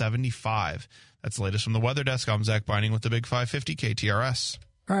high of 75. That's the latest from the weather desk. I'm Zach Binding with the Big 550 KTRS.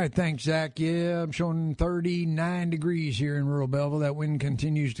 All right, thanks, Zach. Yeah, I'm showing 39 degrees here in rural Belleville. That wind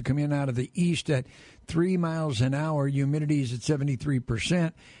continues to come in out of the east at 3 miles an hour. Humidity is at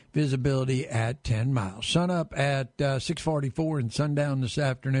 73%. Visibility at 10 miles. Sun up at 6:44 and sundown this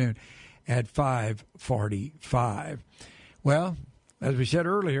afternoon at 5:45. Well, as we said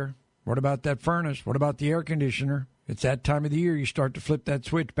earlier, what about that furnace? What about the air conditioner? It's that time of the year you start to flip that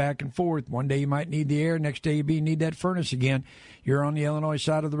switch back and forth. One day you might need the air, next day you need that furnace again. You're on the Illinois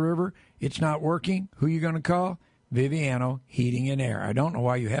side of the river. It's not working. Who are you going to call? Viviano Heating and Air. I don't know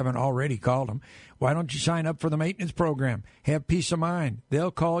why you haven't already called them. Why don't you sign up for the maintenance program? Have peace of mind.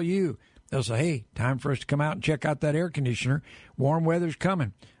 They'll call you. They'll say, hey, time for us to come out and check out that air conditioner. Warm weather's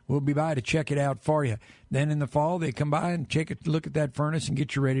coming. We'll be by to check it out for you. Then in the fall, they come by and look at that furnace and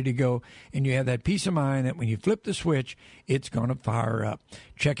get you ready to go. And you have that peace of mind that when you flip the switch, it's going to fire up.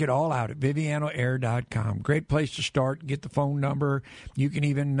 Check it all out at VivianoAir.com. Great place to start. Get the phone number. You can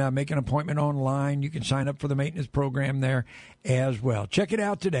even make an appointment online. You can sign up for the maintenance program there as well. Check it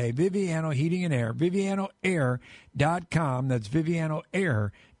out today. Viviano Heating and Air. VivianoAir.com. That's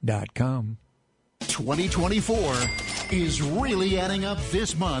VivianoAir.com. 2024 is really adding up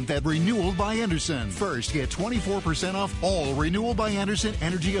this month at Renewal by Andersen. First, get 24% off all Renewal by Andersen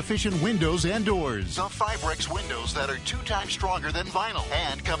energy-efficient windows and doors. The Fibrex windows that are 2 times stronger than vinyl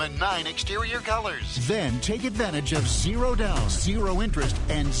and come in 9 exterior colors. Then take advantage of 0 down, 0 interest,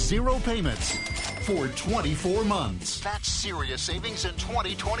 and 0 payments for 24 months. That's serious savings in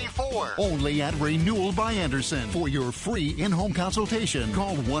 2024. Only at Renewal by Andersen. For your free in-home consultation,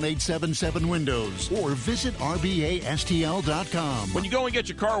 call 1-877-WINDOWS or visit rbastl.com. When you go and get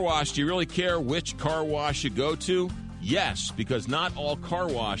your car washed, do you really care which car wash you go to? Yes, because not all car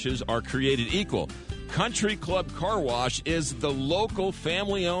washes are created equal. Country Club Car Wash is the local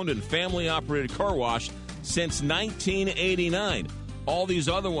family-owned and family-operated car wash since 1989. All these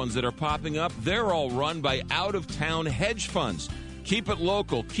other ones that are popping up, they're all run by out-of-town hedge funds. Keep it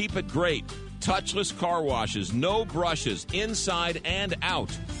local. Keep it great. Touchless car washes, no brushes, inside and out.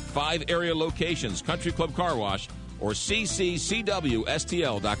 5 area locations, Country Club Car Wash or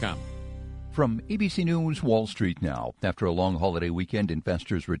cccwstl.com. From ABC News Wall Street now. After a long holiday weekend,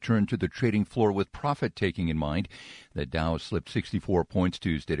 investors returned to the trading floor with profit-taking in mind. The Dow slipped 64 points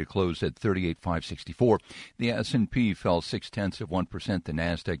Tuesday to close at 38,564. The S&P fell 0.6%. The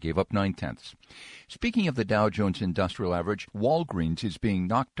Nasdaq gave up 0.9. Speaking of the Dow Jones Industrial Average, Walgreens is being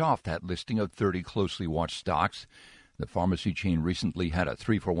knocked off that listing of 30 closely watched stocks. The pharmacy chain recently had a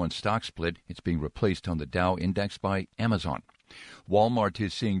 3-for-1 stock split. It's being replaced on the Dow Index by Amazon. Walmart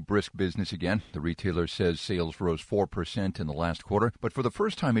is seeing brisk business again. The retailer says sales rose 4% in the last quarter, but for the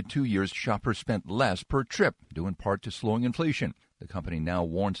first time in 2 years, shoppers spent less per trip, due in part to slowing inflation. The company now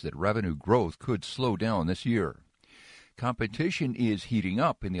warns that revenue growth could slow down this year. Competition is heating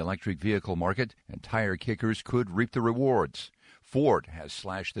up in the electric vehicle market, and tire kickers could reap the rewards. Ford has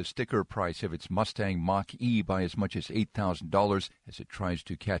slashed the sticker price of its Mustang Mach-E by as much as $8,000 as it tries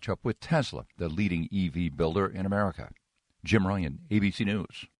to catch up with Tesla, the leading EV builder in America. Jim Ryan, ABC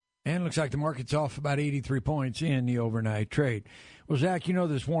News. And it looks like the market's off about 83 points in the overnight trade. Well, Zach, you know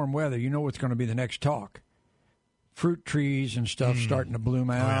this warm weather. You know what's going to be the next talk. Fruit trees and stuff starting to bloom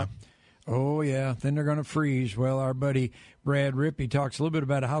out. Oh, yeah. Then they're going to freeze. Well, our buddy Brad Rippey talks a little bit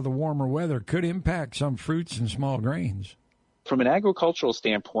about how the warmer weather could impact some fruits and small grains. From an agricultural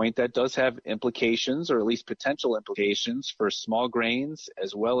standpoint, that does have implications, or at least potential implications, for small grains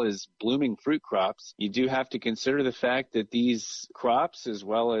as well as blooming fruit crops. You do have to consider the fact that these crops, as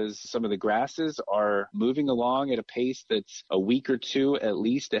well as some of the grasses, are moving along at a pace that's a week or two at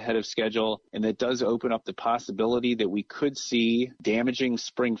least ahead of schedule, and that does open up the possibility that we could see damaging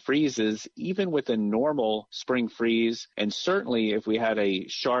spring freezes, even with a normal spring freeze. And certainly if we had a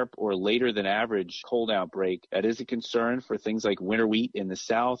sharp or later than average cold outbreak, that is a concern for things like winter wheat in the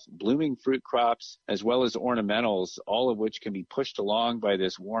south, blooming fruit crops, as well as ornamentals, all of which can be pushed along by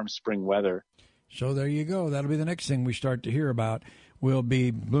this warm spring weather. So there you go. That'll be the next thing we start to hear about. Will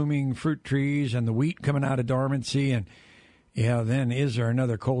be blooming fruit trees and the wheat coming out of dormancy. And, yeah, then is there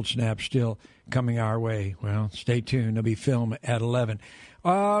another cold snap still coming our way? Well, stay tuned. There'll be film at 11.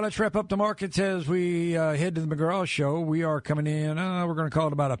 Let's wrap up the markets as we head to the McGraw Show. We are coming in, we're going to call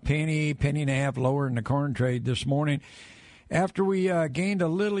it about a penny and a half lower in the corn trade this morning. After we gained a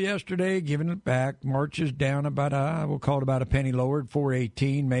little yesterday, giving it back, March is down about, we'll call it about a penny lower at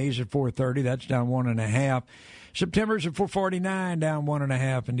 4.18. May's at 4.30. That's down 1.5. September's at 4.49, down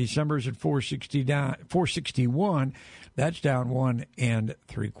 1.5. And December's at 4.61. That's down 1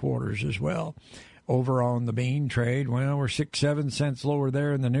 3/4 as well. Over on the bean trade, well, we're 6-7 cents lower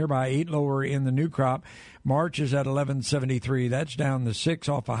there, and the nearby 8 lower in the new crop. March is at 11.73. That's down the 6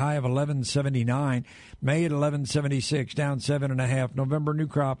 off a high of 11.79. May at 11.76, down 7.5. November new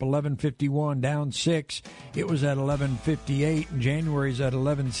crop 11.51, down 6. It was at 11.58, and January's at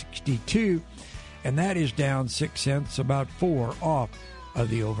 11.62, and that is down 6 cents, about 4 off of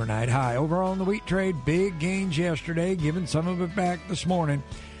the overnight high. Over on the wheat trade, big gains yesterday, giving some of it back this morning.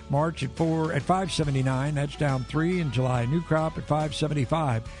 March at 5.79, that's down 3, and July new crop at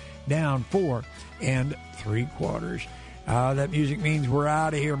 5.75, down 4 3/4. That music means we're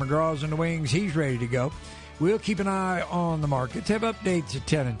out of here. McGraw's in the wings. He's ready to go. We'll keep an eye on the markets, have updates at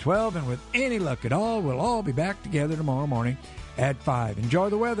 10 and 12, and with any luck at all, we'll all be back together tomorrow morning at 5. Enjoy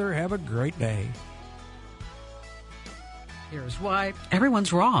the weather. Have a great day. Here's why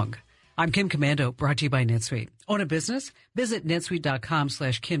everyone's wrong. I'm Kim Commando, brought to you by NetSuite. Own a business? Visit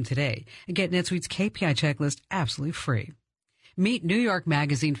netsuite.com/Kim today and get NetSuite's KPI checklist absolutely free. Meet New York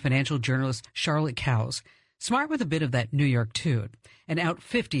Magazine financial journalist Charlotte Cowles, smart with a bit of that New York tune, and out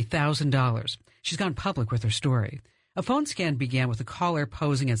 $50,000. She's gone public with her story. A phone scan began with a caller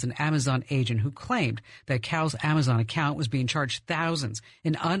posing as an Amazon agent who claimed that Cowles' Amazon account was being charged thousands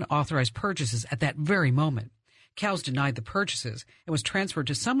in unauthorized purchases at that very moment. Cowles denied the purchases and was transferred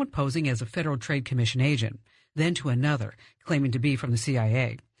to someone posing as a Federal Trade Commission agent, then to another, claiming to be from the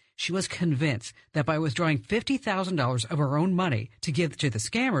CIA. She was convinced that by withdrawing $50,000 of her own money to give to the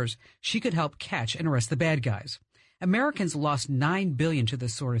scammers, she could help catch and arrest the bad guys. Americans lost $9 billion to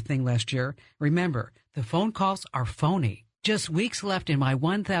this sort of thing last year. Remember, the phone calls are phony. Just weeks left in my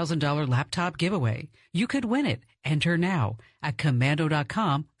 $1,000 laptop giveaway. You could win it. Enter now at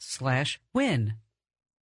commando.com/win.